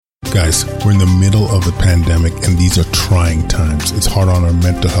Guys, we're in the middle of a pandemic and these are trying times. It's hard on our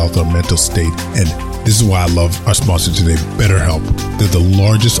mental health, our mental state. And this is why I love our sponsor today, BetterHelp. They're the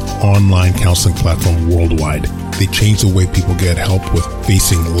largest online counseling platform worldwide. They change the way people get help with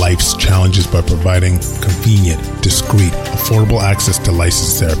facing life's challenges by providing convenient, discreet, affordable access to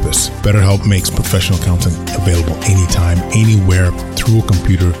licensed therapists. BetterHelp makes professional counseling available anytime, anywhere, through a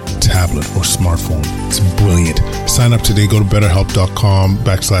computer, tablet, or smartphone. It's brilliant. Sign up today. Go to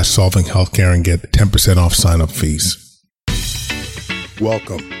betterhelp.com/solvinghealthcare and get 10% off sign-up fees.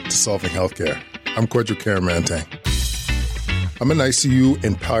 Welcome to Solving Healthcare. I'm Kwadwo Karamantang. I'm an ICU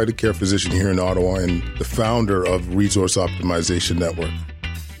and palliative care physician here in Ottawa and the founder of Resource Optimization Network.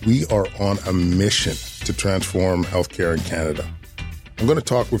 We are on a mission to transform healthcare in Canada. I'm going to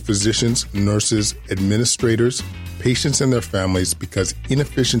talk with physicians, nurses, administrators, patients and their families because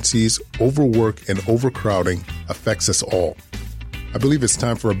inefficiencies, overwork, and overcrowding affects us all. I believe it's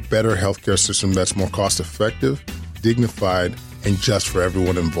time for a better healthcare system that's more cost-effective, dignified, and just for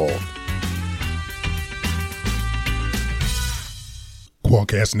everyone involved.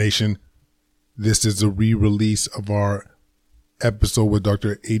 Qualcast Nation, this is a re-release of our episode with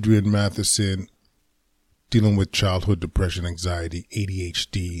Dr. Adrienne Matheson dealing with childhood depression, anxiety,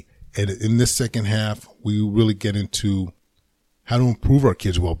 ADHD. And in this second half, we really get into how to improve our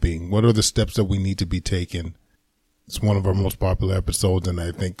kids' well-being. What are the steps that we need to be taken? It's one of our most popular episodes, and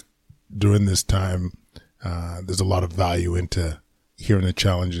I think during this time, there's a lot of value into hearing the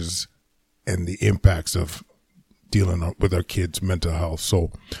challenges and the impacts of dealing with our kids' mental health.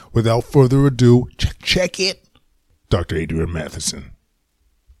 So without further ado, check it. Dr. Adrienne Matheson.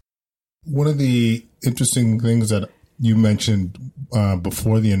 One of the interesting things that you mentioned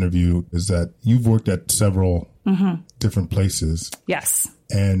before the interview is that you've worked at several different places. Yes.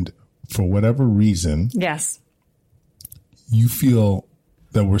 And for whatever reason, yes, you feel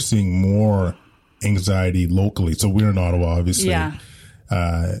that we're seeing more anxiety locally. So we're in Ottawa, obviously. Yeah.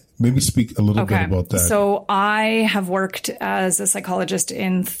 Maybe speak a little bit about that. So I have worked as a psychologist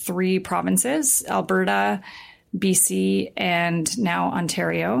in 3 provinces, Alberta, BC, and now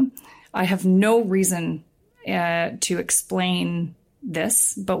Ontario. I have no reason to explain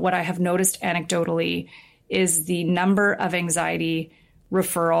this, but what I have noticed anecdotally is the number of anxiety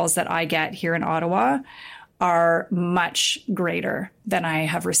referrals that I get here in Ottawa are much greater than I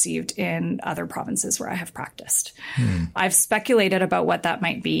have received in other provinces where I have practiced. I've speculated about what that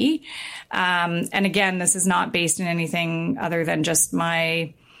might be. And again, this is not based in anything other than just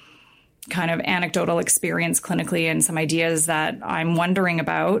my kind of anecdotal experience clinically and some ideas that I'm wondering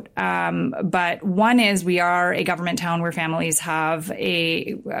about. But one is we are a government town where families have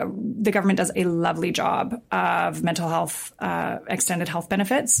the government does a lovely job of mental health, extended health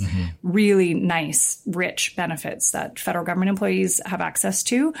benefits, really nice, rich benefits that federal government employees have access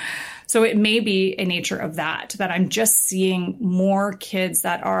to. So it may be a nature of that I'm just seeing more kids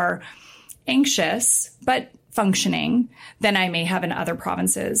that are anxious, but functioning than I may have in other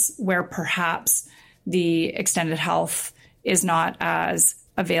provinces where perhaps the extended health is not as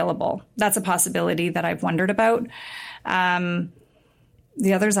available. That's a possibility that I've wondered about.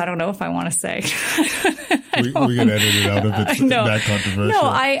 The others, I don't know if I want to say. We can edit it out if it's that controversial. No,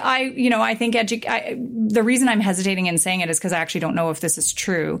 I think the reason I'm hesitating in saying it is because I actually don't know if this is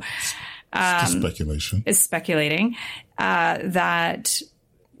true. It's speculation. Is speculating that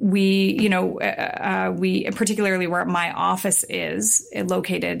we particularly where my office is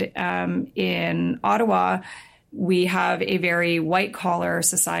located in Ottawa, we have a very white collar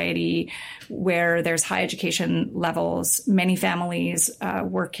society where there's high education levels, many families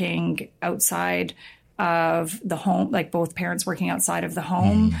working outside of the home, like both parents working outside of the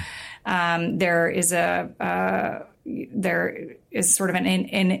home. There is sort of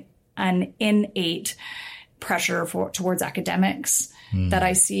an innate pressure towards academics that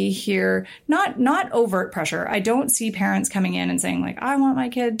I see here. Not overt pressure. I don't see parents coming in and saying like, I want my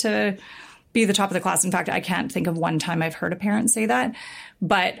kid to be the top of the class. In fact, I can't think of one time I've heard a parent say that,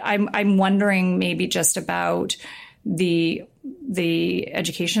 but I'm wondering maybe just about the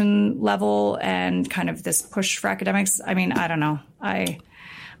education level and kind of this push for academics. I mean, I don't know. I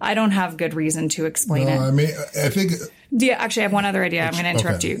don't have good reason to explain it. I mean, I think... Actually, I have one other idea. I'm going to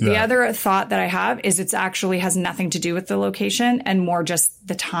interrupt you. Yeah. The other thought that I have is it actually has nothing to do with the location and more just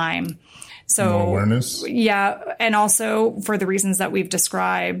the time. So more awareness? Yeah. And also for the reasons that we've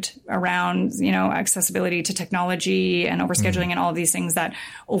described around, accessibility to technology and overscheduling and all of these things that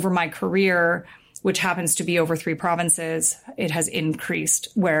over my career, which happens to be over 3 provinces, it has increased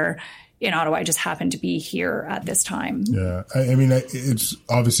where in Ottawa, I just happened to be here at this time. Yeah. I mean, it's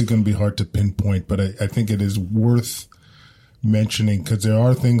obviously going to be hard to pinpoint, but I think it is worth mentioning, because there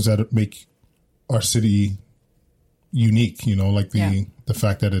are things that make our city unique, like the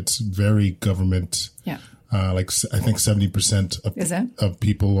fact that it's very government. Yeah. I think 70% of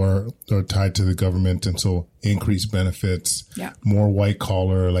people are tied to the government. And so increased benefits, more white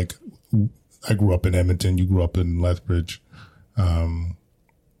collar. Like I grew up in Edmonton. You grew up in Lethbridge.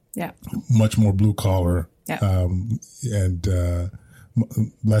 Much more blue collar, and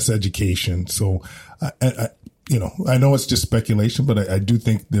less education. So I know it's just speculation, but I do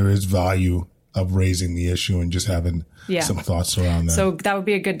think there is value of raising the issue and just having some thoughts around that. So that would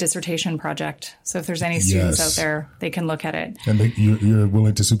be a good dissertation project. So if there's any students out there, they can look at it. And you're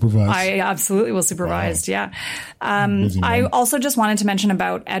willing to supervise? I absolutely will supervise. Wow. Yeah. I also just wanted to mention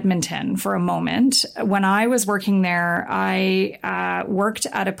about Edmonton for a moment. When I was working there, I worked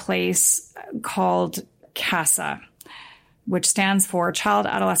at a place called CASA, which stands for Child,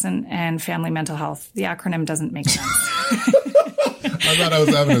 Adolescent, and Family Mental Health. The acronym doesn't make sense. I thought I was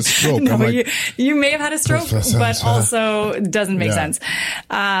having a stroke. No, you may have had a stroke, but also doesn't make sense.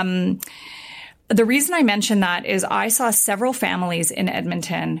 The reason I mention that is I saw several families in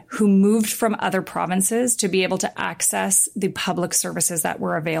Edmonton who moved from other provinces to be able to access the public services that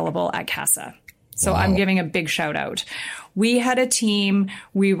were available at CASA. So I'm giving a big shout out. We had a team.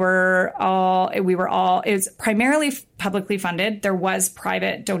 It was primarily publicly funded. There was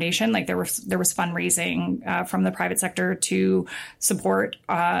private donation, like there was fundraising from the private sector to support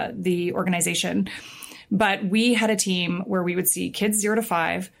the organization. But we had a team where we would see kids 0 to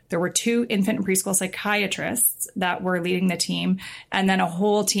 5. There were 2 infant and preschool psychiatrists that were leading the team, and then a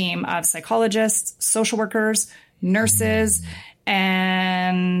whole team of psychologists, social workers, nurses,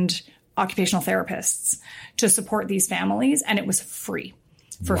 and occupational therapists to support these families. And it was free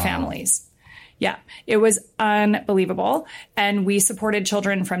for families. Yeah, it was unbelievable. And we supported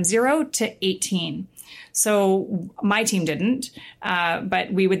children from 0 to 18. So my team didn't,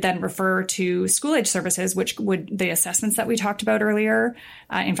 but we would then refer to school age services, which would the assessments that we talked about earlier.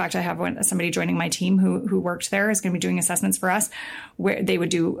 In fact, I have somebody joining my team who worked there is going to be doing assessments for us, where they would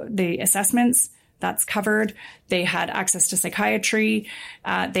do the assessments. That's covered. They had access to psychiatry.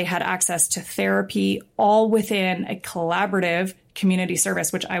 They had access to therapy, all within a collaborative community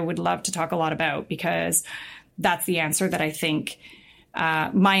service, which I would love to talk a lot about, because that's the answer that I think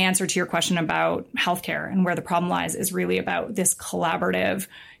my answer to your question about healthcare and where the problem lies is really about this collaborative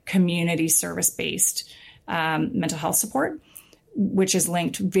community service-based mental health support, which is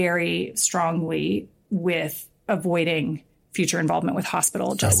linked very strongly with avoiding future involvement with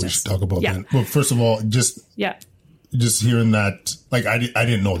hospital justice. We should talk about that. Well, first of all, just hearing that, like I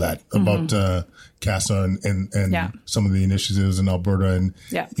didn't know that about CASA and some of the initiatives in Alberta, and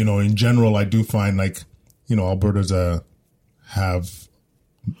in general, I do find Alberta's not a have.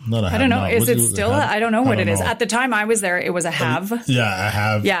 I don't know. Not. Is it still? I don't know what it is. At the time I was there, it was a have. A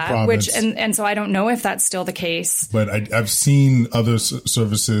have. Yeah, province. And so I don't know if that's still the case. But I've seen other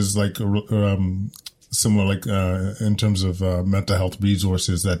services like similar, like in terms of mental health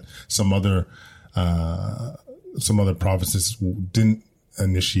resources that some other provinces didn't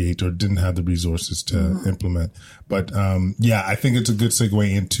initiate or didn't have the resources to implement. But I think it's a good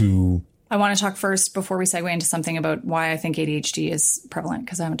segue into. I want to talk first before we segue into something about why I think ADHD is prevalent,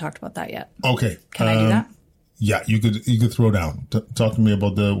 because I haven't talked about that yet. Okay. Can I do that? Yeah, you could throw down. Talk to me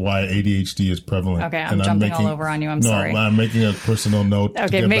about why ADHD is prevalent. Okay, I'm jumping all over on you. I'm sorry. I'm making a personal note.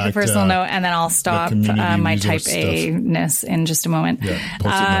 Okay, make a personal note, and then I'll stop my type A-ness in just a moment.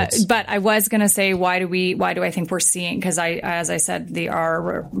 Yeah, but I was going to say, why do I think we're seeing? Because as I said,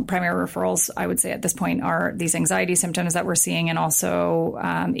 our primary referrals, I would say at this point, are these anxiety symptoms that we're seeing, and also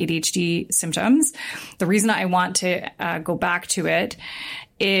ADHD symptoms. The reason I want to go back to it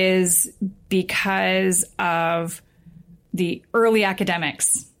is because of the early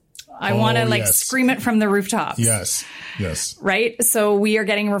academics. I want to scream it from the rooftops. Yes. Right? So we are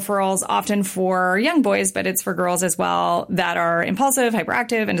getting referrals often for young boys, but it's for girls as well, that are impulsive,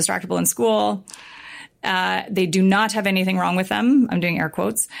 hyperactive, and distractible in school. They do not have anything wrong with them. I'm doing air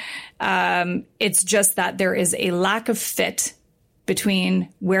quotes. It's just that there is a lack of fit between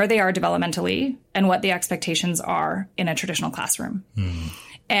where they are developmentally and what the expectations are in a traditional classroom.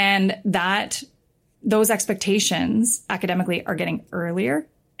 And those expectations academically are getting earlier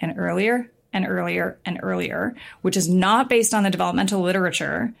and earlier and earlier and earlier, which is not based on the developmental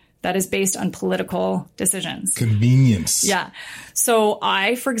literature. That is based on political decisions. Convenience. Yeah. So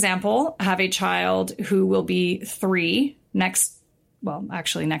I, for example, have a child who will be 3 next well,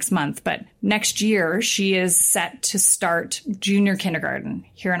 actually next month, but next year she is set to start junior kindergarten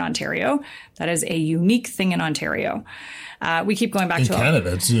here in Ontario. That is a unique thing in Ontario. We keep going back in to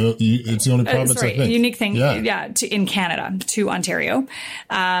Canada. It's the only province, I think. Unique thing. Yeah. In Canada to Ontario.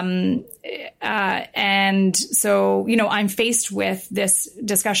 And so, I'm faced with this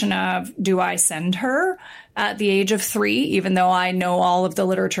discussion of, do I send her at the age of 3, even though I know all of the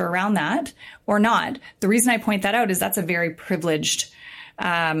literature around that, or not? The reason I point that out is that's a very privileged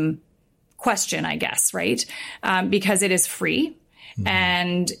question, I guess, right? Because it is free.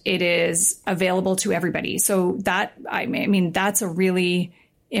 And it is available to everybody. So that, that's a really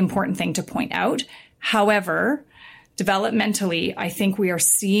important thing to point out. However, developmentally, I think we are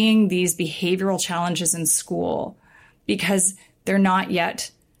seeing these behavioral challenges in school because they're not ready.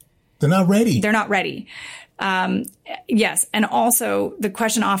 They're not ready. Yes. And also the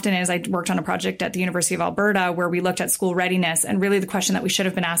question often is, I worked on a project at the University of Alberta where we looked at school readiness. And really the question that we should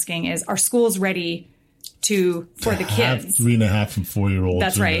have been asking is, are schools ready for the kids? 3.5 and 4-year-olds.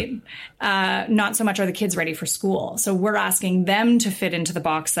 That's right. Not so much are the kids ready for school. So we're asking them to fit into the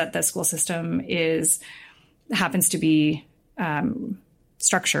box that the school system happens to be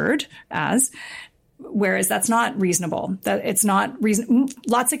structured as. Whereas that's not reasonable. That it's not reason.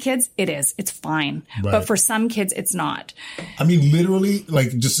 Lots of kids, it is. It's fine. Right. But for some kids, it's not. I mean, literally,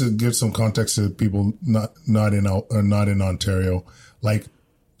 like, just to give some context to people not in Ontario, like,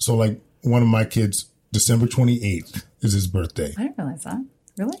 so like one of my kids, December 28th is his birthday. I didn't realize that.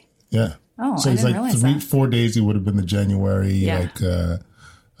 Really? Yeah. Oh, so I he's didn't like realize that. 4 days. He would have been the January,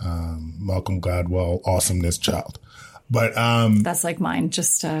 Malcolm Gladwell awesomeness child. But that's like mine.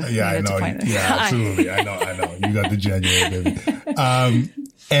 Just yeah, I know. Yeah, absolutely. I know. You got the January, baby.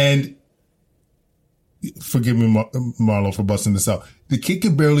 And forgive me, Marlo, for busting this out. The kid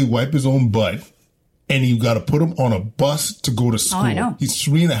can barely wipe his own butt, and you got to put him on a bus to go to school. Oh, I know. He's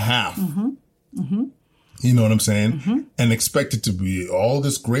 3.5. Mm-hmm. Mm-hmm. You know what I'm saying? Mm-hmm. And expect it to be all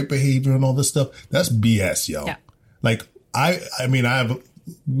this great behavior and all this stuff. That's BS, yo. Yeah. Like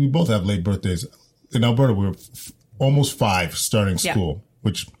we both have late birthdays. In Alberta, we're almost 5 starting school,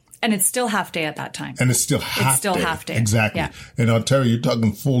 and it's still half day at that time. And it's still half day. Exactly. Yeah. In Ontario, you're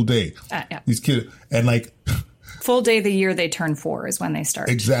talking full day. Yeah. These kids, and like full day the year they turn 4 is when they start.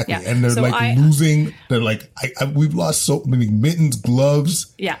 Exactly. Yeah. And they're losing. They're like, we've lost so many mittens,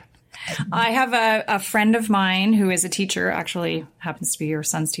 gloves. Yeah. I have a friend of mine who is a teacher, actually happens to be your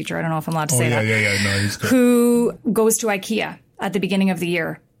son's teacher. I don't know if I'm allowed to say that. Yeah. No, he's good. Who goes to IKEA at the beginning of the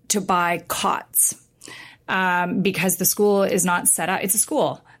year to buy cots. Because the school is not set up. It's a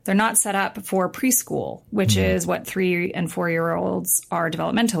school. They're not set up for preschool, which is what 3 and 4-year-olds are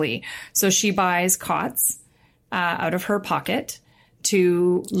developmentally. So she buys cots out of her pocket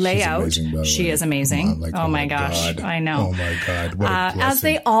to lay out. She is amazing. Oh my gosh. I know. Oh my God. What a blessing. As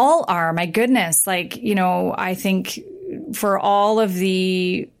they all are. My goodness. Like, I think for all of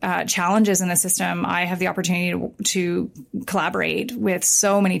the challenges in the system, I have the opportunity to collaborate with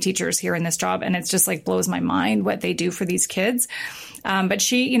so many teachers here in this job. And it's just like blows my mind what they do for these kids. But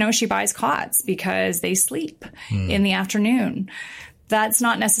she buys cots because they sleep in the afternoon. That's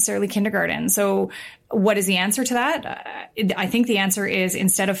not necessarily kindergarten. So what is the answer to that? I think the answer is,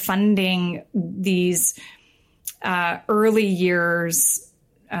 instead of funding these early years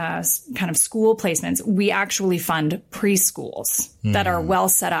kind of school placements, we actually fund preschools that are well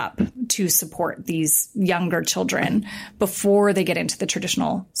set up to support these younger children before they get into the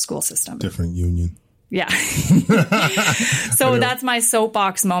traditional school system. Different union. Yeah. So that's my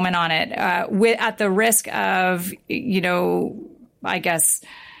soapbox moment on it. At the risk of, I guess,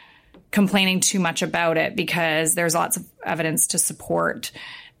 complaining too much about it, because there's lots of evidence to support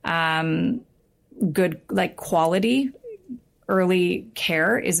good, like, quality early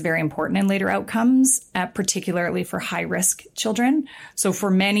care is very important in later outcomes, particularly for high-risk children. So for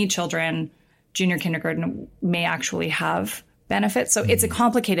many children, junior kindergarten may actually have benefits. So it's a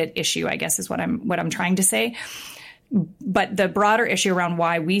complicated issue, I guess, is what I'm trying to say. But the broader issue around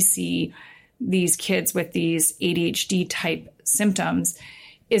why we see these kids with these ADHD type symptoms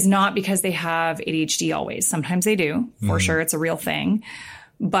is not because they have ADHD always. Sometimes they do, for sure. It's a real thing.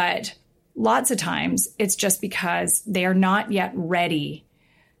 But lots of times it's just because they are not yet ready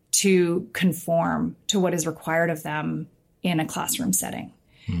to conform to what is required of them in a classroom setting.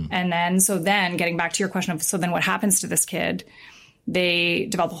 And then getting back to your question of, so then what happens to this kid? They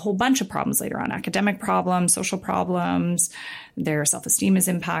develop a whole bunch of problems later on: academic problems, social problems, their self-esteem is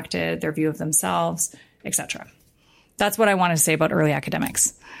impacted, their view of themselves, etc. That's what I want to say about early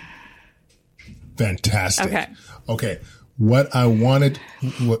academics. Fantastic. Okay. What I wanted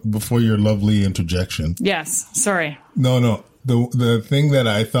before your lovely interjection. Yes. Sorry. No. The thing that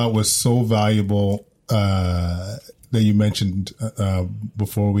I thought was so valuable that you mentioned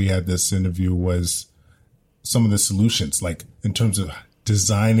before we had this interview was some of the solutions, like in terms of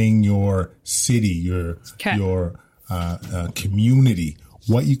designing your city, your community,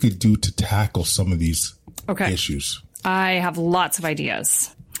 what you could do to tackle some of these issues. I have lots of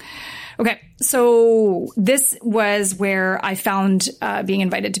ideas. Okay, so this was where I found being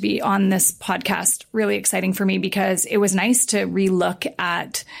invited to be on this podcast really exciting for me, because it was nice to relook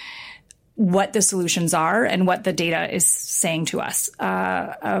at what the solutions are and what the data is saying to us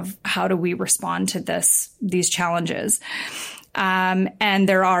of how do we respond to these challenges. And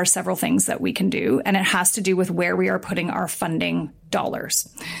there are several things that we can do, and it has to do with where we are putting our funding dollars.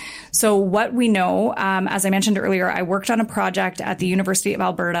 So what we know, as I mentioned earlier, I worked on a project at the University of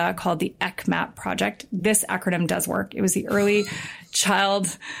Alberta called the ECMAP project. This acronym does work. It was the Early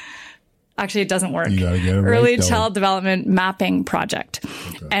Child... Actually, it doesn't work. You gotta get it right, Early Child Development Mapping Project.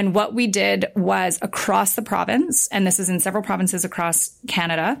 Okay. And what we did was across the province, and this is in several provinces across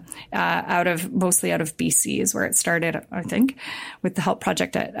Canada, mostly out of BC is where it started, I think, with the HELP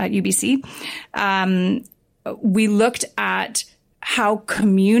project at UBC. We looked at how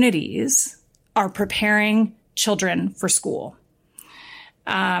communities are preparing children for school.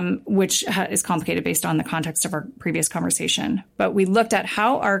 Which is complicated based on the context of our previous conversation. But we looked at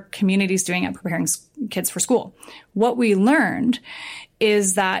how our communities doing at preparing kids for school. What we learned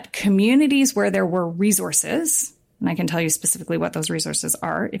is that communities where there were resources, and I can tell you specifically what those resources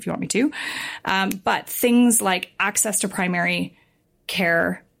are if you want me to, but things like access to primary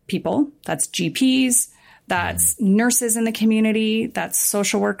care people, that's GPs, that's nurses in the community, that's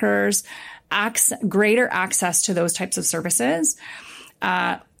social workers, greater access to those types of services,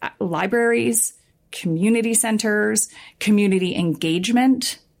 libraries, community centers, community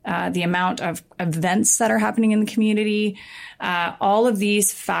engagement, the amount of events that are happening in the community, all of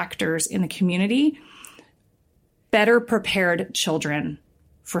these factors in the community better prepared children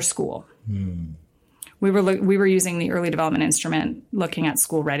for school. We were using the early development instrument, looking at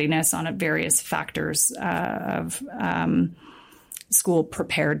school readiness on various factors of school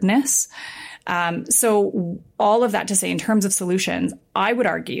preparedness. So all of that to say, in terms of solutions, I would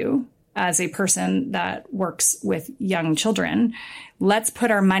argue, as a person that works with young children, let's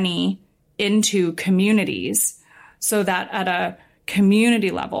put our money into communities so that at a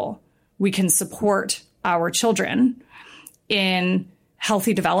community level, we can support our children in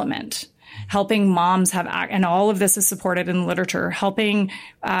healthy development, helping moms have, and all of this is supported in the literature, helping,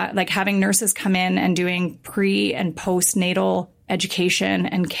 like having nurses come in and doing pre and postnatal education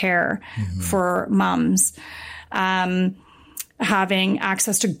and care for moms, having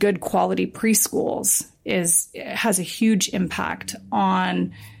access to good quality preschools has a huge impact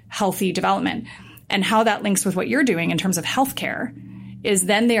on healthy development. And how that links with what you're doing in terms of healthcare is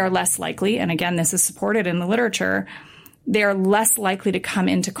then they are less likely, and again, this is supported in the literature, they are less likely to come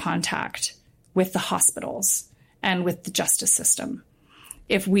into contact with the hospitals and with the justice system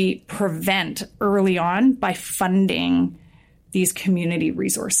if we prevent early on by funding these community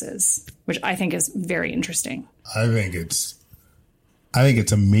resources, which I think is very interesting. I think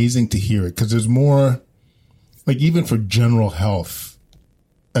it's amazing to hear it, because there's more, like, even for general health,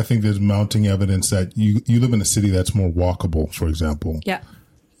 I think there's mounting evidence that you live in a city that's more walkable, for example. Yeah.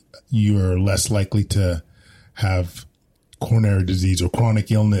 You're less likely to have coronary disease or chronic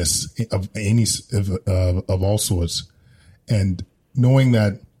illness of all sorts. And knowing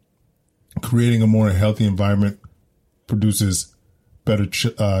that creating a more healthy environment produces better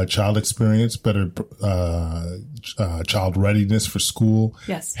child experience, better child readiness for school,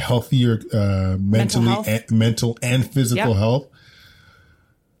 yes, healthier mental and physical health.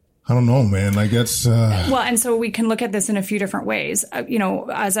 I don't know, man. Like that's well, and so we can look at this in a few different ways.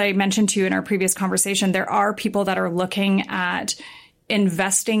 As I mentioned to you in our previous conversation, there are people that are looking at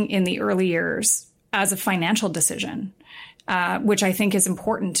investing in the early years as a financial decision. Which I think is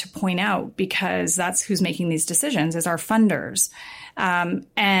important to point out, because that's who's making these decisions is our funders. And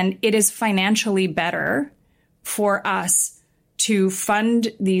it is financially better for us to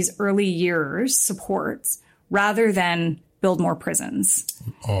fund these early years supports rather than build more prisons.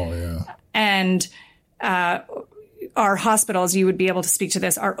 Oh, yeah. And our hospitals, you would be able to speak to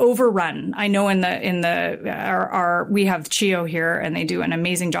this, are overrun. I know we have CHEO here and they do an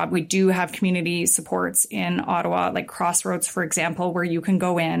amazing job. We do have community supports in Ottawa, like Crossroads, for example, where you can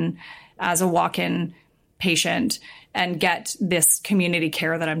go in as a walk-in patient and get this community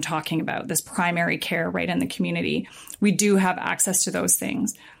care that I'm talking about, this primary care right in the community. We do have access to those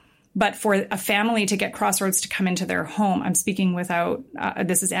things. But for a family to get Crossroads to come into their home, I'm speaking without,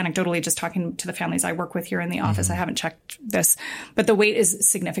 this is anecdotally just talking to the families I work with here in the office. I haven't checked this, but the wait is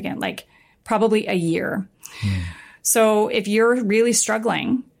significant, like probably a year. So if you're really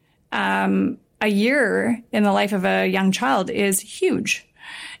struggling, a year in the life of a young child is huge.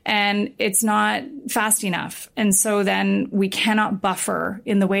 And it's not fast enough. And so then we cannot buffer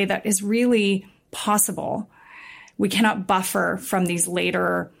in the way that is really possible. We cannot buffer from these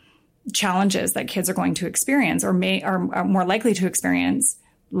later challenges that kids are going to experience or are more likely to experience,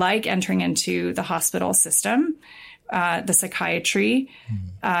 like entering into the hospital system, the psychiatry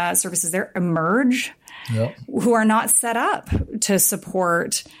services there emerge, who are not set up to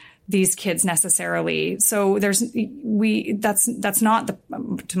support these kids necessarily. So that's not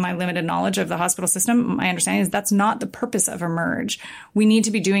to my limited knowledge of the hospital system, my understanding is that's not the purpose of Emerge. We need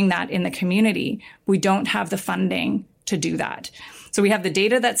to be doing that in the community. We don't have the funding to do that. So we have the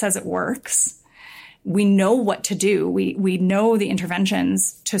data that says it works. We know what to do. We know the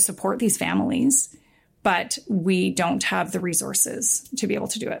interventions to support these families, but we don't have the resources to be able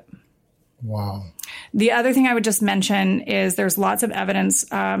to do it. Wow. The other thing I would just mention is there's lots of evidence,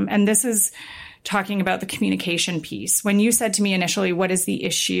 and this is talking about the communication piece. When you said to me initially, what is the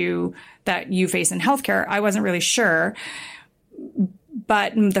issue that you face in healthcare? I wasn't really sure.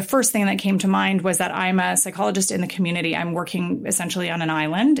 But the first thing that came to mind was that I'm a psychologist in the community. I'm working essentially on an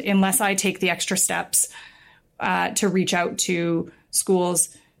island unless I take the extra steps to reach out to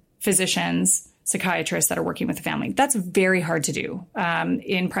schools, physicians, psychiatrists that are working with the family. That's very hard to do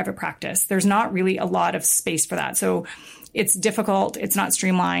in private practice. There's not really a lot of space for that. So it's difficult, it's not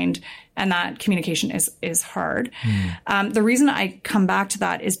streamlined, and that communication is hard. The reason I come back to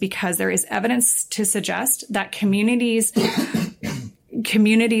that is because there is evidence to suggest that communities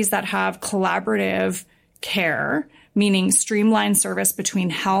that have collaborative care, meaning streamlined service between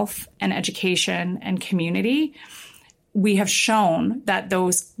health and education and community, we have shown that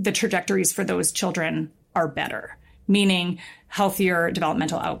the trajectories for those children are better, meaning healthier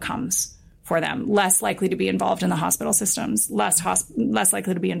developmental outcomes for them, less likely to be involved in the hospital systems, less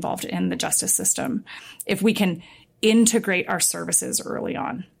likely to be involved in the justice system, if we can integrate our services early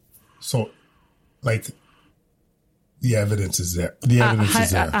on. So, like, the evidence is there. The evidence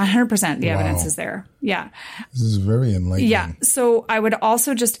is there. 100% the evidence is there. Yeah. This is very enlightening. Yeah. So I would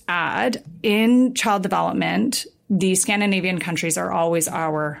also just add, in child development, the Scandinavian countries are always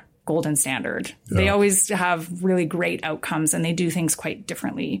our golden standard. Yeah. They always have really great outcomes, and they do things quite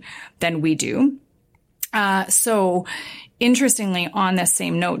differently than we do. So interestingly, on this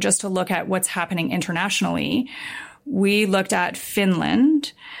same note, just to look at what's happening internationally, we looked at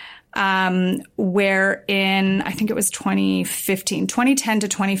Finland, where in, I think it was 2010 to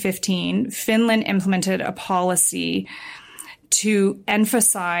 2015, Finland implemented a policy to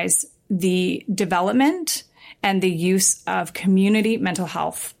emphasize the development and the use of community mental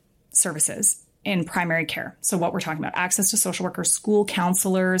health services in primary care. So what we're talking about, access to social workers, school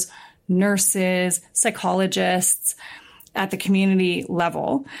counselors, nurses, psychologists at the community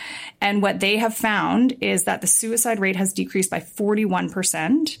level. And what they have found is that the suicide rate has decreased by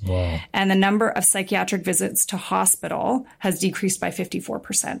 41%. Wow. And the number of psychiatric visits to hospital has decreased by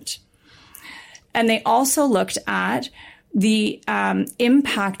 54%. And they also looked at the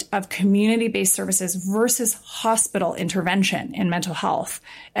impact of community-based services versus hospital intervention in mental health,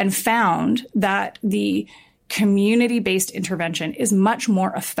 and found that the community-based intervention is much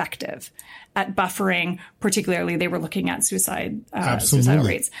more effective at buffering. Particularly, they were looking at suicidal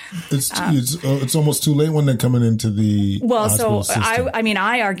rates. It's almost too late when they're coming into the hospital system.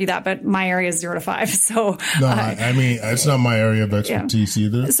 I argue that, but my area is 0 to 5. So it's not my area of expertise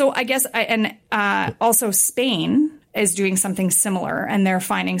either. So I guess, also Spain is doing something similar, and they're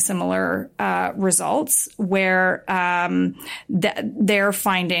finding similar results where they're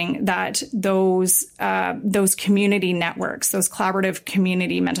finding that those community networks, those collaborative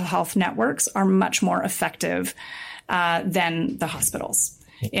community mental health networks, are much more effective than the hospitals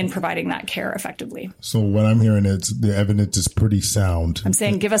in providing that care effectively. So what I'm hearing is the evidence is pretty sound. I'm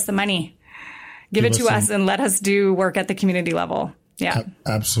saying give us the money. Give it to us and let us do work at the community level. Yeah.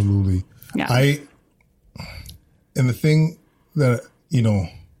 Absolutely. Yeah. And the thing that,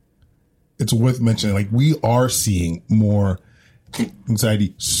 it's worth mentioning, like, we are seeing more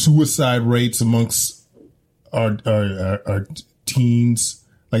anxiety, suicide rates amongst our teens.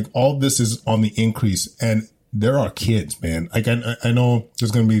 Like, all this is on the increase, and there are kids, man. Like, I know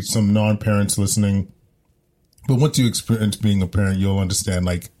there's going to be some non-parents listening, but once you experience being a parent, you'll understand,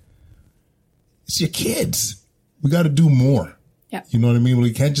 like, it's your kids. We got to do more. Yeah. You know what I mean?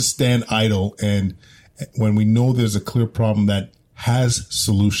 We can't just stand idle, and when we know there's a clear problem that has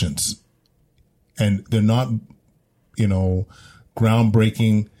solutions, and they're not,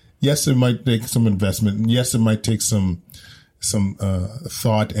 groundbreaking. Yes, it might take some investment. Yes, it might take some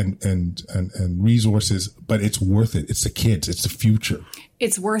thought and resources, but it's worth it. It's the kids. It's the future.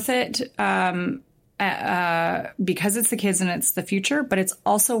 It's worth it because it's the kids and it's the future, but it's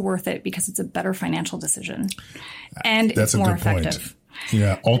also worth it because it's a better financial decision and That's it's more a good effective. Point.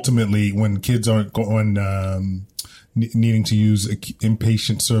 Yeah. Ultimately, when kids aren't going, needing to use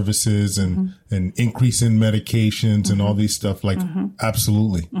inpatient services and increase in medications and all these stuff,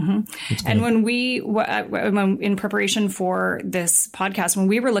 absolutely. And when when in preparation for this podcast, when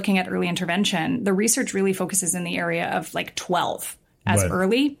we were looking at early intervention, the research really focuses in the area of 12 as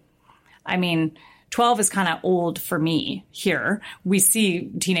early. I mean, 12 is kind of old for me here. We see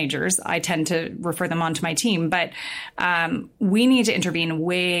teenagers. I tend to refer them onto my team, but we need to intervene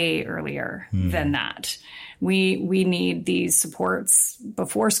way earlier than that. We need these supports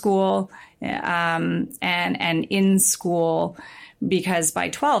before school and in school, because by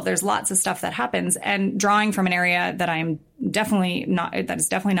 12, there's lots of stuff that happens. And drawing from an area that that is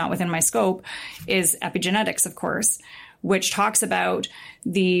definitely not within my scope, is epigenetics, of course, which talks about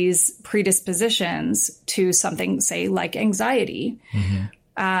these predispositions to something, say, like anxiety,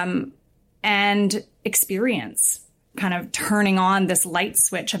 and experience, kind of turning on this light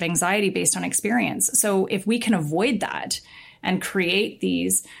switch of anxiety based on experience. So if we can avoid that and create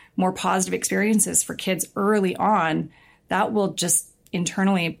these more positive experiences for kids early on, that will just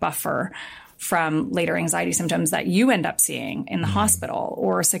internally buffer from later anxiety symptoms that you end up seeing in the hospital,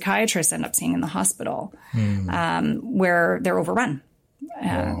 or psychiatrists end up seeing in the hospital, where they're overrun.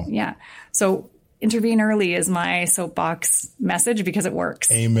 Yeah. So intervene early is my soapbox message, because it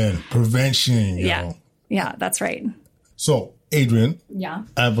works. Amen. Prevention. Yeah, that's right. So, Adrienne,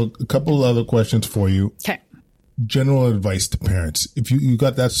 I have a couple other questions for you. Okay. General advice to parents. If you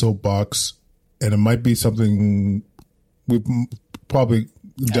got that soapbox, and it might be something we've probably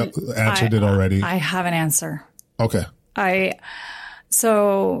answered it already. I have an answer. Okay.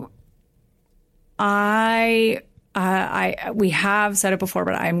 We have said it before,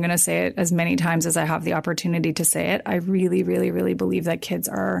 but I'm going to say it as many times as I have the opportunity to say it. I really, really, really believe that kids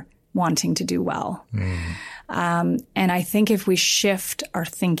are wanting to do well. And I think if we shift our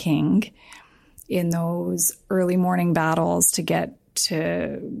thinking in those early morning battles to get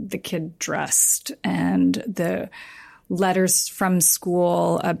to the kid dressed, and the letters from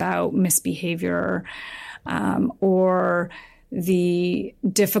school about misbehavior, or the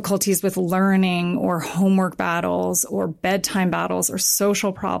difficulties with learning, or homework battles, or bedtime battles, or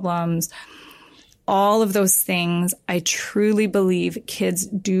social problems, all of those things, I truly believe kids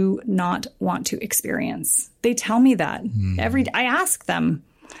do not want to experience. They tell me that I ask them.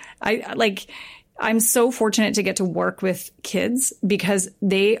 I'm so fortunate to get to work with kids, because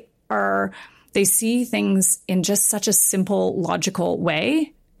they see things in just such a simple, logical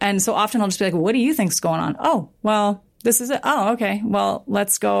way. And so often I'll just be like, what do you think's going on? Oh, well, this is it. Oh, okay. Well,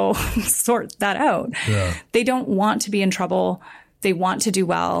 let's go sort that out. Yeah. They don't want to be in trouble. They want to do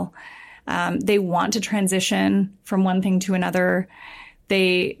well. They want to transition from one thing to another.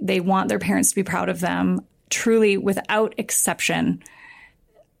 They want their parents to be proud of them. Truly, without exception,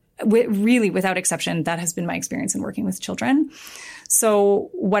 without exception, that has been my experience in working with children. So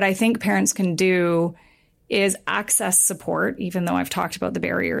what I think parents can do is access support, even though I've talked about the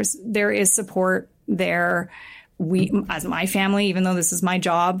barriers. There is support there. We, as my family, even though this is my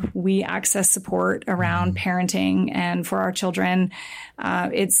job, we access support around parenting and for our children.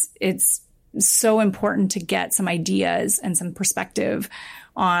 It's so important to get some ideas and some perspective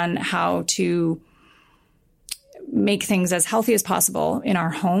on how to make things as healthy as possible in our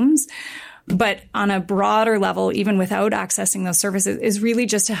homes. But on a broader level, even without accessing those services, is really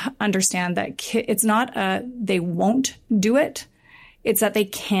just to understand that it's not they won't do it. It's that they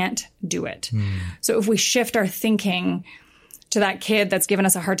can't do it. So if we shift our thinking to that kid that's given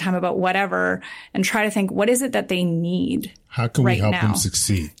us a hard time about whatever, and try to think, what is it that they need? How can we help them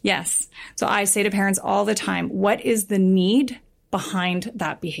succeed? Yes. So I say to parents all the time, what is the need behind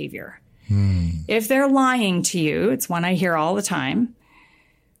that behavior? If they're lying to you, it's one I hear all the time.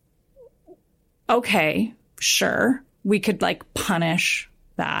 Okay, sure. We could punish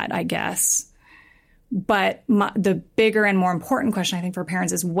that, I guess. But the bigger and more important question, I think, for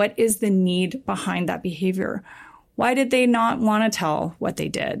parents is, what is the need behind that behavior? Why did they not want to tell what they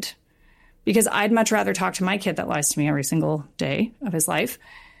did? Because I'd much rather talk to my kid that lies to me every single day of his life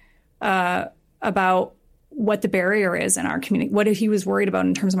about what the barrier is in our community, what he was worried about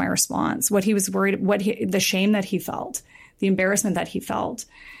in terms of my response, what he was worried, the shame that he felt, the embarrassment that he felt,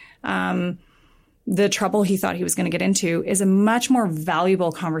 the trouble he thought he was going to get into is a much more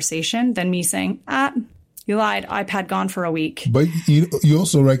valuable conversation than me saying, you lied, iPad gone for a week. But you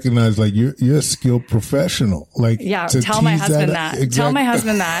also recognize, like, you're a skilled professional. Like, yeah, tell my husband that. Exactly. Tell my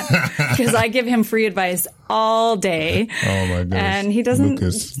husband that, because I give him free advice all day. Oh my goodness. And he doesn't.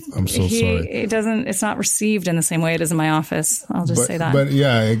 Lucas, I'm so sorry. It doesn't. It's not received in the same way it is in my office. I'll just say that. But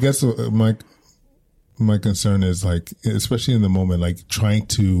yeah, I guess my concern is, like, especially in the moment, like trying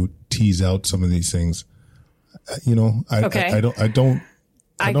to tease out some of these things. You know, I don't.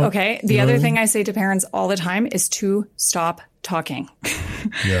 Okay. The other thing I say to parents all the time is to stop talking.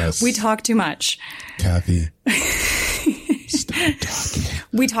 Yes. We talk too much. Kathy. Stop talking.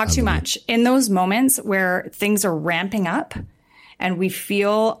 We talk too much. In those moments where things are ramping up and we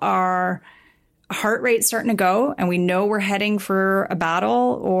feel our heart rate starting to go and we know we're heading for a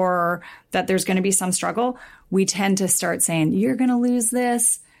battle or that there's going to be some struggle, we tend to start saying, you're going to lose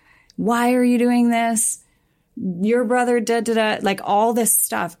this. Why are you doing this? Your brother, like all this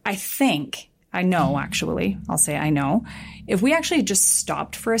stuff. I know, actually, I'll say I know. If we actually just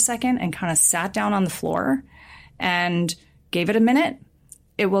stopped for a second and kind of sat down on the floor and gave it a minute,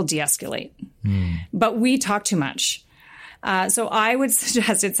 it will de-escalate. But we talk too much. So I would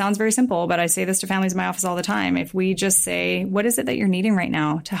suggest, it sounds very simple, but I say this to families in my office all the time. If we just say, what is it that you're needing right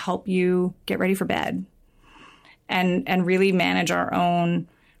now to help you get ready for bed? And really manage our own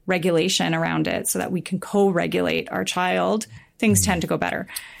regulation around it so that we can co-regulate our child, things tend to go better.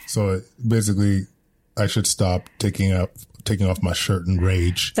 So basically, I should stop taking off my shirt in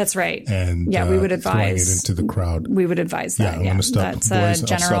rage. That's right. And we would advise throwing it into the crowd. We would advise that. I'm gonna stop. That's Boys, a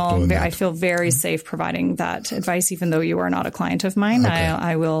general. I feel very safe providing that advice, even though you are not a client of mine. Okay.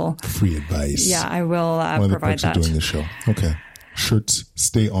 I will free advice. Yeah, I will provide that. Doing the show. Okay, shirts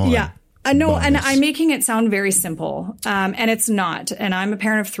stay on. Yeah. No, and I'm making it sound very simple, and it's not. And I'm a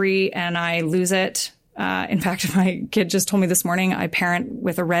parent of 3, and I lose it. In fact, my kid just told me this morning I parent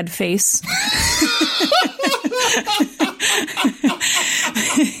with a red face.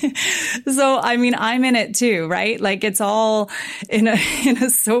 So, I mean, I'm in it too, right? Like it's all in a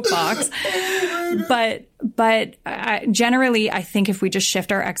soapbox. But generally, I think if we just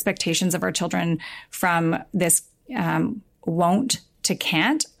shift our expectations of our children from this won't to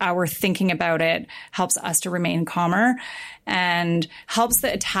can't, our thinking about it helps us to remain calmer and helps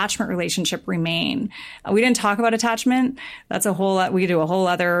the attachment relationship remain. We didn't talk about attachment. That's we could do a whole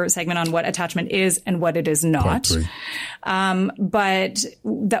other segment on what attachment is and what it is not. But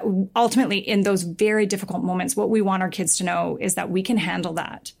that ultimately in those very difficult moments, what we want our kids to know is that we can handle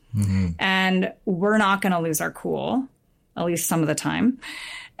that. And we're not going to lose our cool, at least some of the time.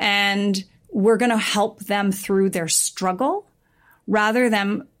 And we're going to help them through their struggle rather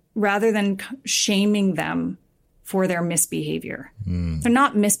than shaming them for their misbehavior. They're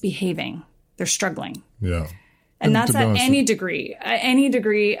not misbehaving. They're struggling. Yeah. And that's at any degree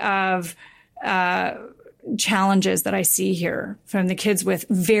of challenges that I see here from the kids with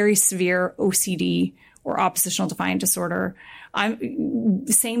very severe OCD or oppositional defiant disorder.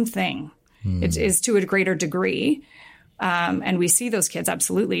 Same thing. It is to a greater degree. And we see those kids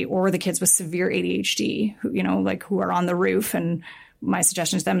absolutely, or the kids with severe ADHD who are on the roof. And my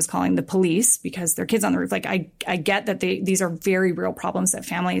suggestion to them is calling the police because their kids on the roof. Like I get that these are very real problems that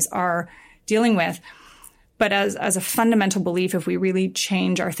families are dealing with. But as a fundamental belief, if we really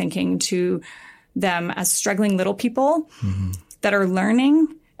change our thinking to them as struggling little people that are learning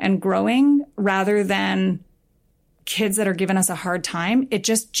and growing rather than kids that are giving us a hard time, it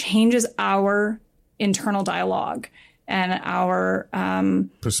just changes our internal dialogue and our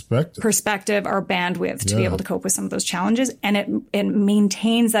perspective, our bandwidth to be able to cope with some of those challenges. And it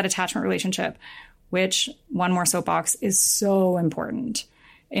maintains that attachment relationship, which, one more soapbox, is so important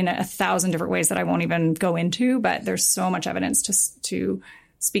in 1,000 different ways that I won't even go into. But there's so much evidence to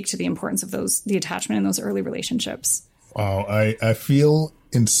speak to the importance of the attachment in those early relationships. Wow, I feel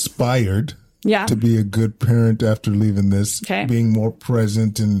inspired. To be a good parent after leaving this, being more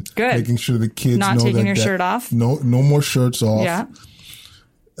present and making sure the kids not know taking your shirt off. No more shirts off. Yeah.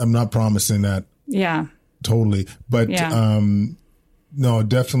 I'm not promising that. Yeah. Totally. But no,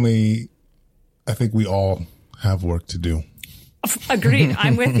 definitely I think we all have work to do. Agreed.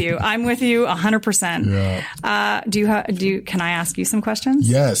 I'm with you. 100%. Yeah. Can I ask you some questions?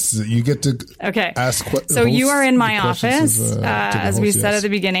 Yes. You get to ask questions. So you are in my office, as we said at the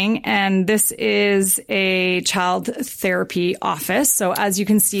beginning, and this is a child therapy office. So as you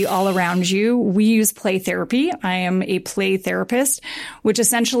can see all around you, we use play therapy. I am a play therapist, which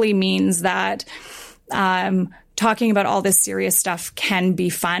essentially means that, talking about all this serious stuff can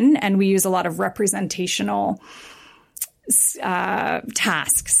be fun. And we use a lot of representational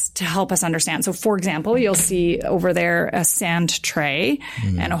tasks to help us understand. So, for example, you'll see over there a sand tray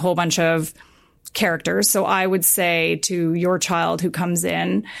and a whole bunch of characters. So I would say to your child who comes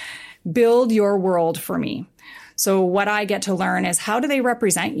in, build your world for me. So what I get to learn is, how do they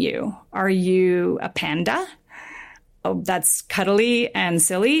represent you? Are you a panda? Oh, that's cuddly and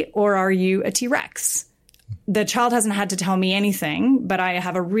silly. Or are you a T-Rex? The child hasn't had to tell me anything, but I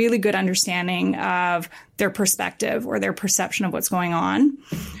have a really good understanding of their perspective or their perception of what's going on.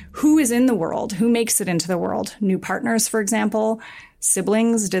 Who is in the world? Who makes it into the world? New partners, for example.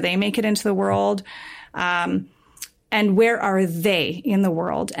 Siblings, do they make it into the world? And where are they in the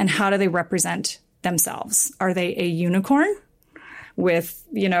world? And how do they represent themselves? Are they a unicorn with,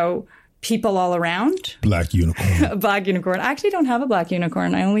 people all around? Black unicorn. A black unicorn. I actually don't have a black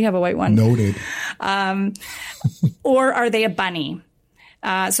unicorn. I only have a white one. Noted. Or are they a bunny?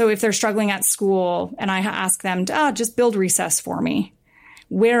 So if they're struggling at school and I ask them to just build recess for me,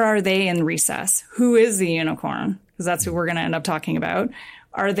 where are they in recess? Who is the unicorn? Because that's who we're going to end up talking about.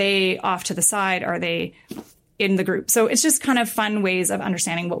 Are they off to the side? Are they in the group? So it's just kind of fun ways of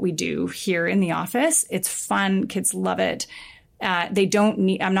understanding what we do here in the office. It's fun. Kids love it. They don't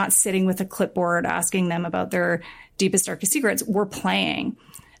need, I'm not sitting with a clipboard asking them about their deepest, darkest secrets. We're playing.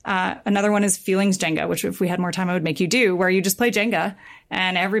 Another one is feelings Jenga, which if we had more time, I would make you do, where you just play Jenga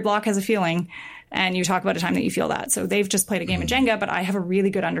and every block has a feeling and you talk about a time that you feel that. So they've just played a game of Jenga, but I have a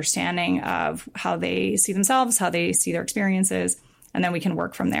really good understanding of how they see themselves, how they see their experiences, and then we can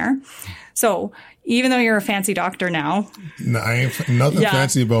work from there. So even though you're a fancy doctor now. No, I ain't nothing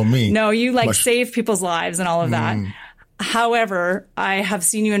fancy about me. No, you save people's lives and all of that. However, I have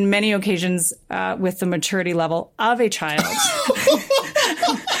seen you in many occasions with the maturity level of a child.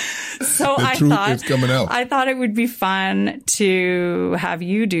 So I thought it would be fun to have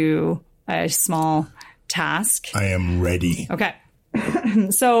you do a small task. I am ready. Okay.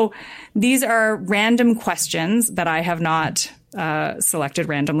 So these are random questions that I have not selected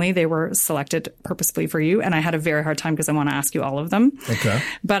randomly. They were selected purposefully for you. And I had a very hard time because I want to ask you all of them. Okay.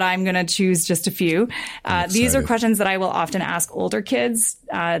 But I'm going to choose just a few. These are questions that I will often ask older kids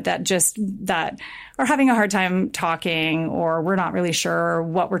that are having a hard time talking, or we're not really sure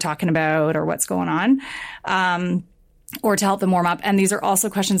what we're talking about or what's going on. Or to help them warm up. And these are also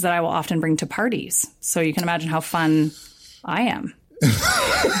questions that I will often bring to parties. So you can imagine how fun I am.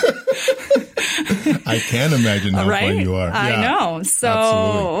 I can imagine how fun you are. I know. So,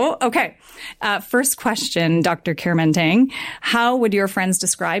 absolutely. Okay. First question, Dr. Kermentang. How would your friends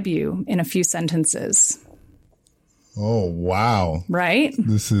describe you in a few sentences? Oh, wow. Right?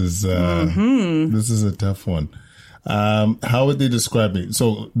 This is a tough one. How would they describe me?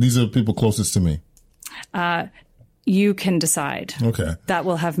 So these are the people closest to me. You can decide. Okay. That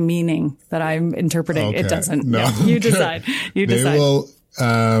will have meaning that I'm interpreting. Okay. It doesn't. No. You decide. You decide. They will,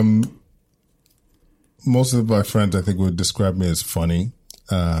 most of my friends, I think, would describe me as funny.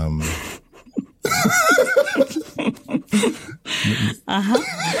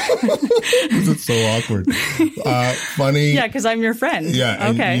 This is so awkward. Funny. Yeah, because I'm your friend.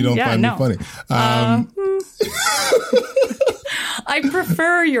 Yeah. Okay. You don't find me funny. I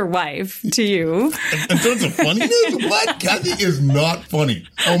prefer your wife to you. In terms of funniness, what? Kathy is not funny.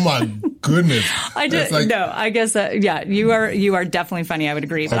 Oh my goodness. I guess, you are definitely funny. I would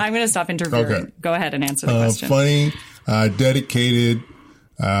agree, but I'm going to stop interviewing. Okay. Go ahead and answer the question. Funny, dedicated.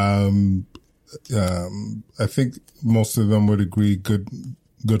 I think most of them would agree.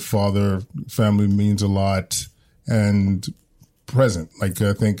 Good father. Family means a lot, and present. Like,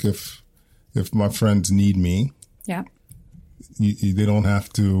 I think if my friends need me, yeah. They don't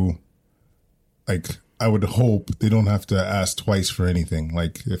have to, like, I would hope they don't have to ask twice for anything.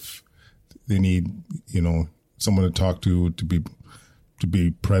 Like, if they need, someone to talk to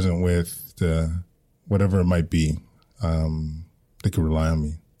be present with, whatever it might be, they could rely on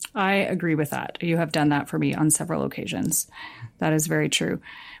me. I agree with that. You have done that for me on several occasions. That is very true.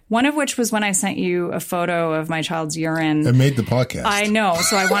 One of which was when I sent you a photo of my child's urine. It made the podcast. I know.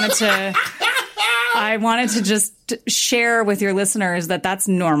 So I wanted to just share with your listeners that that's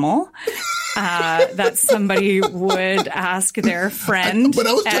normal. That somebody would ask their friend. But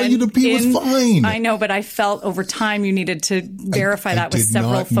I was telling you the pee was fine. I know, but I felt over time you needed to verify that with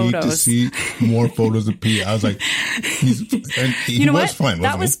several photos. I did not need to see more photos of pee. I was like, he was fine.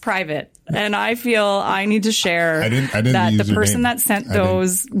 That was private. And I feel I need to share I didn't that the person that sent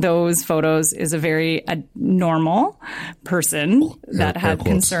those photos is a very normal person that had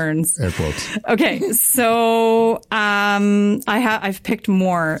concerns. Air quotes. Okay, so I've picked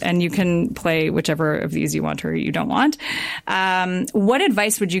more, and you can play whichever of these you want or you don't want. What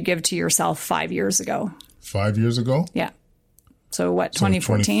advice would you give to yourself 5 years ago? 5 years ago? Yeah. So what,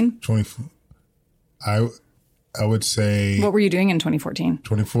 2014? 20, I would say. What were you doing in 2014?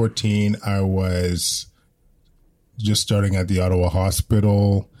 2014, I was just starting at the Ottawa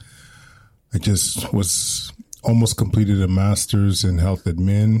Hospital. I just was almost completed a master's in health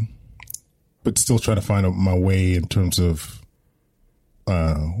admin, but still trying to find my way in terms of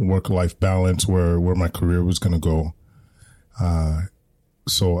work-life balance, where my career was going to go.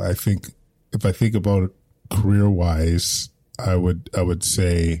 So I think if I think about it career-wise, I would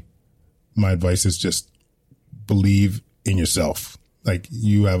say my advice is just believe in yourself. Like,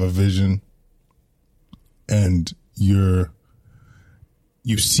 you have a vision and you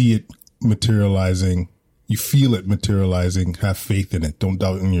see it materializing, you feel it materializing, have faith in it. Don't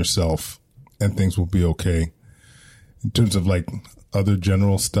doubt in yourself, and things will be okay. In terms of like other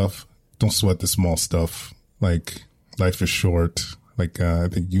general stuff, don't sweat the small stuff. Like, life is short. Like, I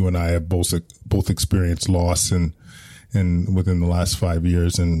think you and I have both experienced loss and within the last 5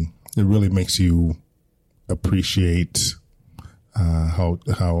 years, and it really makes you appreciate how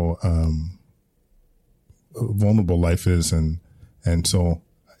vulnerable life is, and so,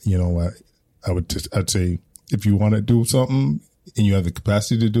 you know, I'd say if you want to do something and you have the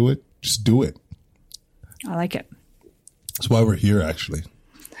capacity to do it, just do it. I like it. That's why we're here, actually.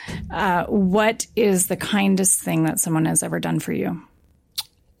 What is the kindest thing that someone has ever done for you?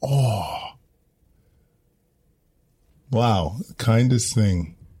 Oh, wow. Kindest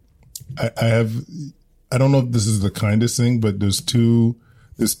thing. I don't know if this is the kindest thing, but there's two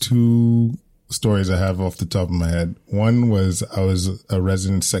stories I have off the top of my head. One was, I was a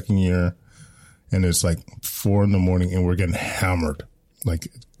resident second year, and it's like 4 a.m. and we're getting hammered, like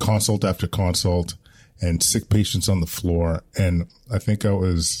consult after consult, and sick patients on the floor. And I think I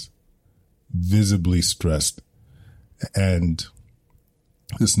was visibly stressed. And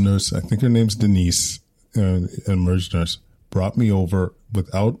this nurse, I think her name's Denise, an emerge nurse, brought me over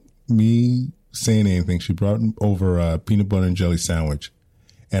without me saying anything. She brought over a peanut butter and jelly sandwich.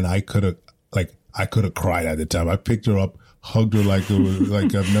 And I could have cried at the time. I picked her up, hugged her like it was,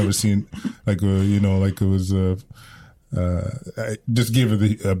 like I've never seen, like, like it was, I just gave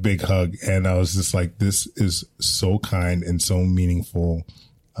her a big hug. And I was just like, this is so kind and so meaningful.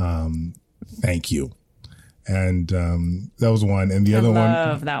 Thank you. And, that was one. And the other one. I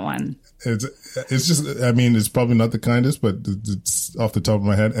love that one. It's just, I mean, it's probably not the kindest, but it's off the top of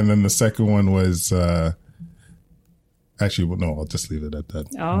my head. And then the second one was, actually, well, no, I'll just leave it at that.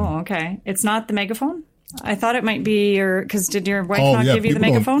 Oh, okay. It's not the megaphone? I thought it might be because did your wife not give you the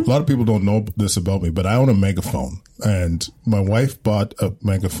megaphone? A lot of people don't know this about me, but I own a megaphone. And my wife bought a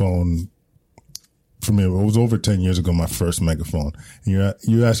megaphone for me. It was over 10 years ago, my first megaphone. And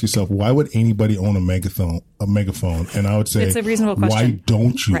you ask yourself, why would anybody own a megaphone? And I would say, it's a reasonable question. Why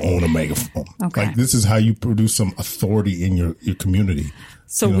don't you own a megaphone? Okay. Like, this is how you produce some authority in your community.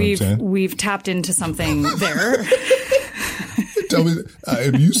 So you know we've tapped into something there. Tell me,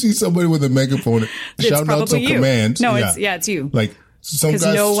 if you see somebody with a megaphone shouting out some commands. No, it's you. Like, some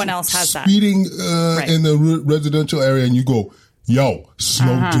guy no one else has that. Speeding in the residential area, and you go, yo,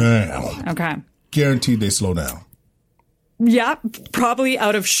 slow down. Okay. Guaranteed they slow down. Yeah, probably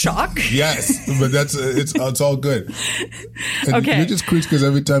out of shock. Yes, but it's all good. And okay. You're just creeps because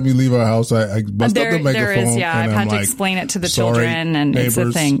every time you leave our house, I bust up the megaphone. There is, yeah. I've had to explain it to the children, and neighbors,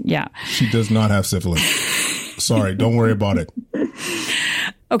 it's a thing. Yeah. She does not have syphilis. Sorry, don't worry about it.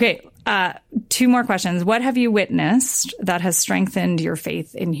 Okay, 2 more questions. What have you witnessed that has strengthened your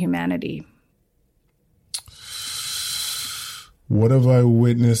faith in humanity? What have I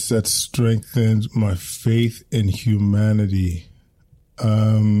witnessed that strengthened my faith in humanity?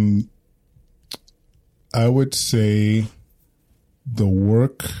 I would say the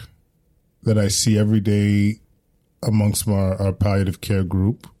work that I see every day amongst our palliative care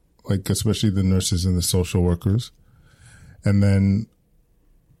group, like especially the nurses and the social workers. And then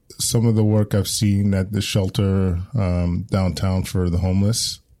some of the work I've seen at the shelter downtown for the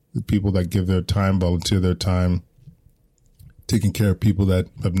homeless, the people that give their time, volunteer their time, taking care of people that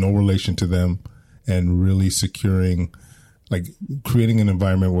have no relation to them, and really securing, like creating an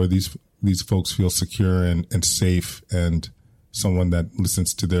environment where these folks feel secure and safe, and someone that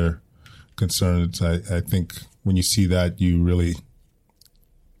listens to their concerns. I think when you see that,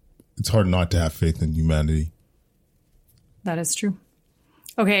 it's hard not to have faith in humanity. That is true.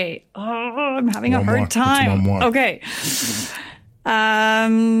 Okay. Oh, I'm having a hard time. One more. Okay.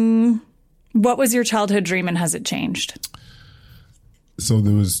 What was your childhood dream, and has it changed? So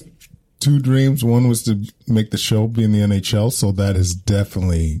there was 2 dreams. One was to make the show, be in the NHL. So that has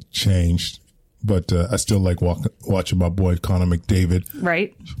definitely changed. But I still like watching my boy Connor McDavid.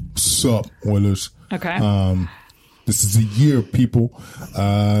 Right. Sup, Oilers. Okay. This is a year, people.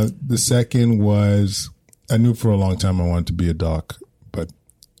 The second was, I knew for a long time I wanted to be a doc, but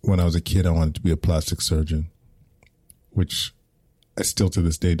when I was a kid, I wanted to be a plastic surgeon, which I still to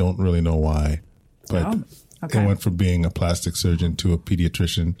this day don't really know why. But I went from being a plastic surgeon to a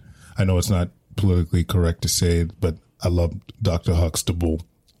pediatrician. I know it's not politically correct to say it, but I love Dr. Huxtable.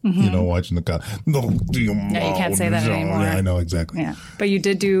 Watching the guy. No, you can't say that anymore. Yeah, I know, exactly. Yeah, but you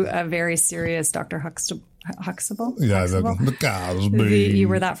did do a very serious Dr. Huxtable. Yeah, the cows, baby. You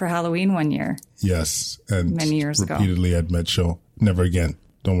were that for Halloween one year. Yes, and many years ago. Repeatedly at Met Show. Never again.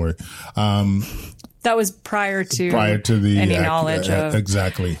 Don't worry. That was prior to the any knowledge of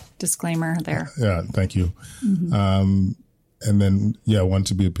exactly. Disclaimer there. Yeah, thank you. And then I wanted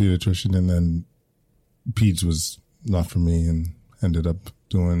to be a pediatrician, and then peds was not for me, and ended up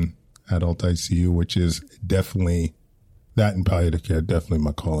doing adult ICU, which is definitely that, and palliative care, definitely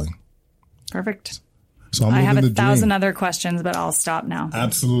my calling. Perfect. So I have 1,000 other questions, but I'll stop now.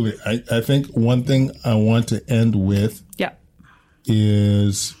 Absolutely. I think one thing I want to end with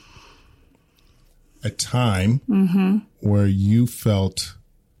is a time where you felt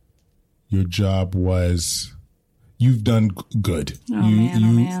your job was, you've done good.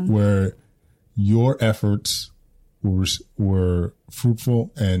 Where your efforts were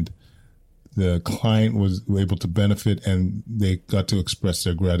fruitful and the client was able to benefit and they got to express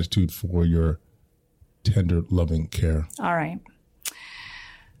their gratitude for your tender, loving care. All right.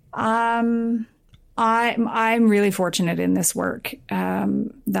 I'm really fortunate in this work,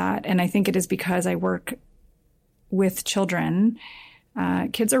 and I think it is because I work with children.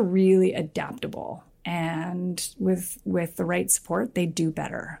 Kids are really adaptable, and with the right support, they do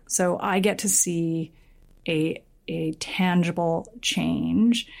better. So I get to see a tangible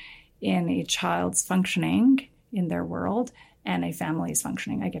change in a child's functioning in their world and a family's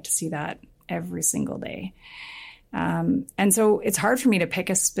functioning. I get to see that every single day. And so it's hard for me to pick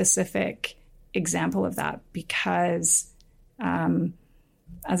a specific example of that because, as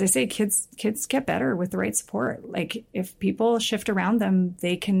I say, kids get better with the right support. Like if people shift around them,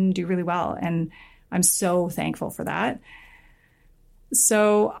 they can do really well. And I'm so thankful for that.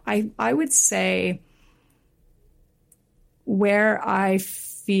 So I would say where I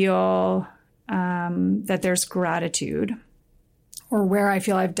feel that there's gratitude, or where I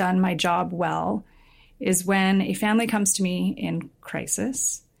feel I've done my job well, is when a family comes to me in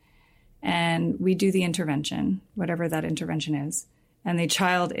crisis and we do the intervention, whatever that intervention is, and the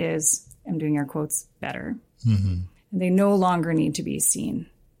child is, I'm doing air quotes, better. And they no longer need to be seen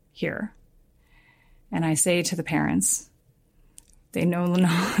here. And I say to the parents, they no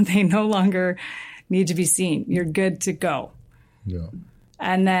longer need to be seen. You're good to go. Yeah.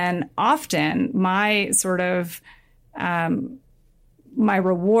 And then often my sort of, my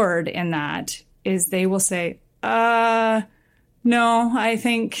reward in that is they will say, no, I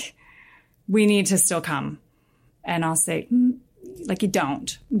think we need to still come. And I'll say, like, you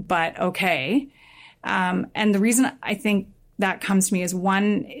don't, but okay. And the reason I think that comes to me is,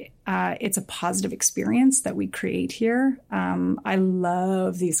 one, it's a positive experience that we create here. I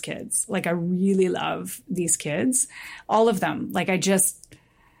love these kids. Like, I really love these kids, all of them. Like, I get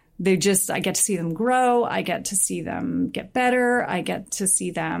to see them grow. I get to see them get better. I get to see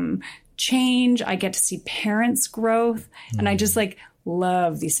them change. I get to see parents' growth. And I just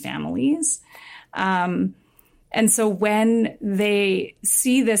love these families. And so when they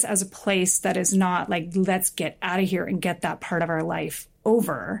see this as a place that is not like, let's get out of here and get that part of our life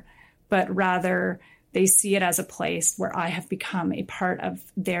over, but rather they see it as a place where I have become a part of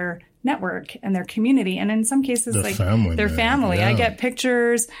their network and their community. And in some cases, their family. Yeah. I get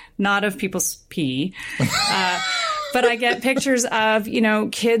pictures, not of people's pee, but I get pictures of,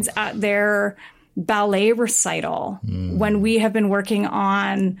 kids at their ballet recital when we have been working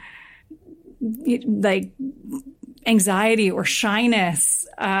on anxiety or shyness,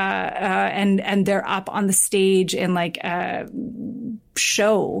 and they're up on the stage in a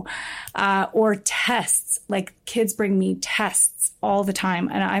show, or tests. Like, kids bring me tests all the time,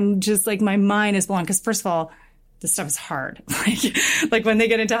 and I'm just my mind is blown because, first of all, this stuff is hard. Like when they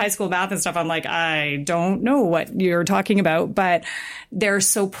get into high school math and stuff, I'm like, I don't know what you're talking about, but they're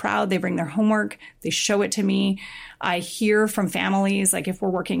so proud. They bring their homework. They show it to me. I hear from families, like if we're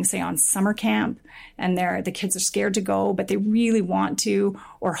working, say, on summer camp and the kids are scared to go, but they really want to,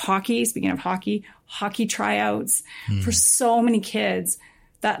 or hockey, speaking of hockey tryouts for so many kids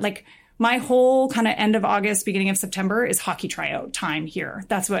that my whole kind of end of August, beginning of September is hockey tryout time here.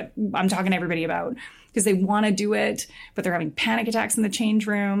 That's what I'm talking to everybody about, because they want to do it, but they're having panic attacks in the change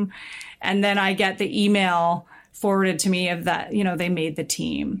room. And then I get the email forwarded to me of that, they made the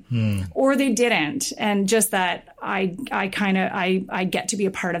team or they didn't. And just that I get to be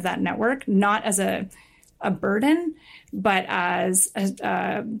a part of that network, not as a burden, but as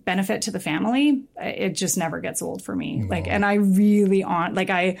a benefit to the family. It just never gets old for me. No. And I really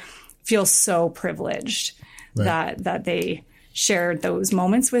I feel so privileged that they shared those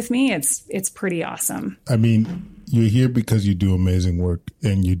moments with me. It's pretty awesome. I mean, you're here because you do amazing work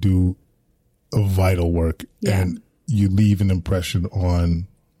and you do a vital work and you leave an impression on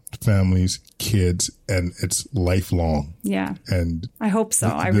families, kids, and it's lifelong. Yeah. And I hope so.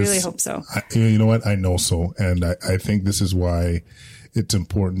 I really hope so. You know what? I know so. And I think this is why it's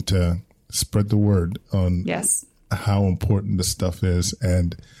important to spread the word on how important this stuff is.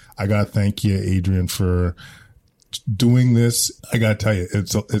 And I got to thank you, Adrienne, for doing this. I got to tell you,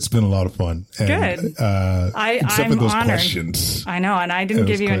 it's been a lot of fun. And, good. Except for those honored. Questions. I know. And I didn't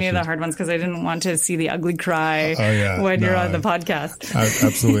give you any of the hard ones because I didn't want to see the ugly cry when you're on the podcast.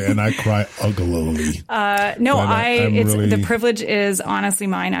 Absolutely. And I cry uglily. The privilege is honestly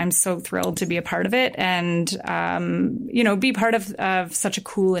mine. I'm so thrilled to be a part of it and, be part of such a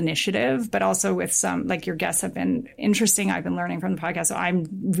cool initiative, but also with some, your guests have been interesting. I've been learning from the podcast. So I'm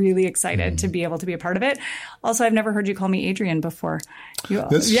really excited to be able to be a part of it. Also, I've never heard you call me Adrienne before.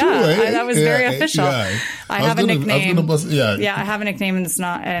 That's true. Eh? That was very official. Yeah. I have a nickname. I have a nickname, and it's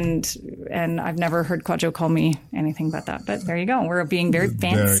not. And I've never heard Quadjo call me anything but that. But there you go. We're being very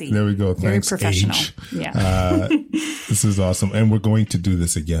fancy. There we go. Very Thanks, professional. H. Yeah. This is awesome, and we're going to do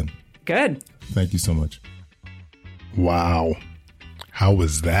this again. Good. Thank you so much. Wow, how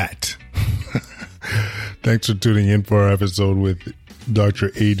was that? Thanks for tuning in for our episode with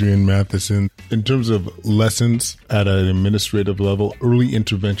Dr. Adrienne Matheson. In terms of lessons at an administrative level, early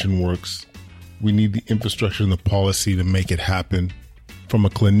intervention works. We need the infrastructure and the policy to make it happen. From a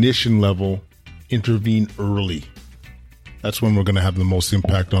clinician level, intervene early. That's when we're going to have the most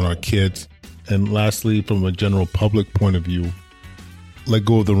impact on our kids. And lastly, from a general public point of view, let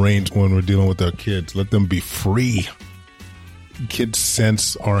go of the reins when we're dealing with our kids. Let them be free. Kids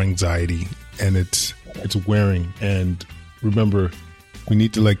sense our anxiety and it's wearing. And remember, we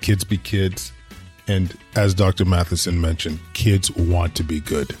need to let kids be kids. And as Dr. Matheson mentioned, kids want to be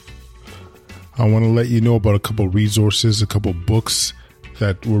good. I want to let you know about a couple resources, a couple books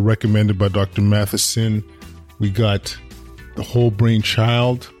that were recommended by Dr. Matheson. We got The Whole Brain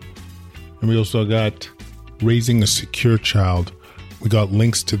Child, and we also got Raising a Secure Child. We got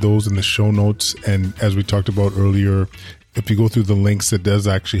links to those in the show notes. And as we talked about earlier, if you go through the links, it does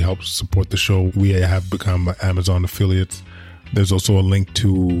actually help support the show. We have become Amazon affiliates. There's also a link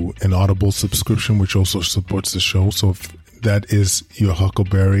to an Audible subscription, which also supports the show. So if that is your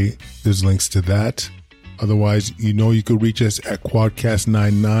huckleberry, there's links to that. Otherwise, you could reach us at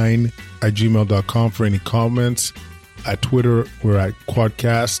quadcast99@gmail.com for any comments. At Twitter, we're at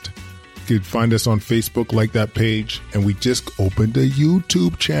Quadcast. You could find us on Facebook, like that page. And we just opened a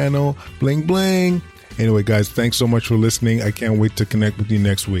YouTube channel. Bling, bling. Anyway, guys, thanks so much for listening. I can't wait to connect with you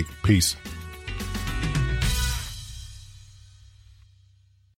next week. Peace.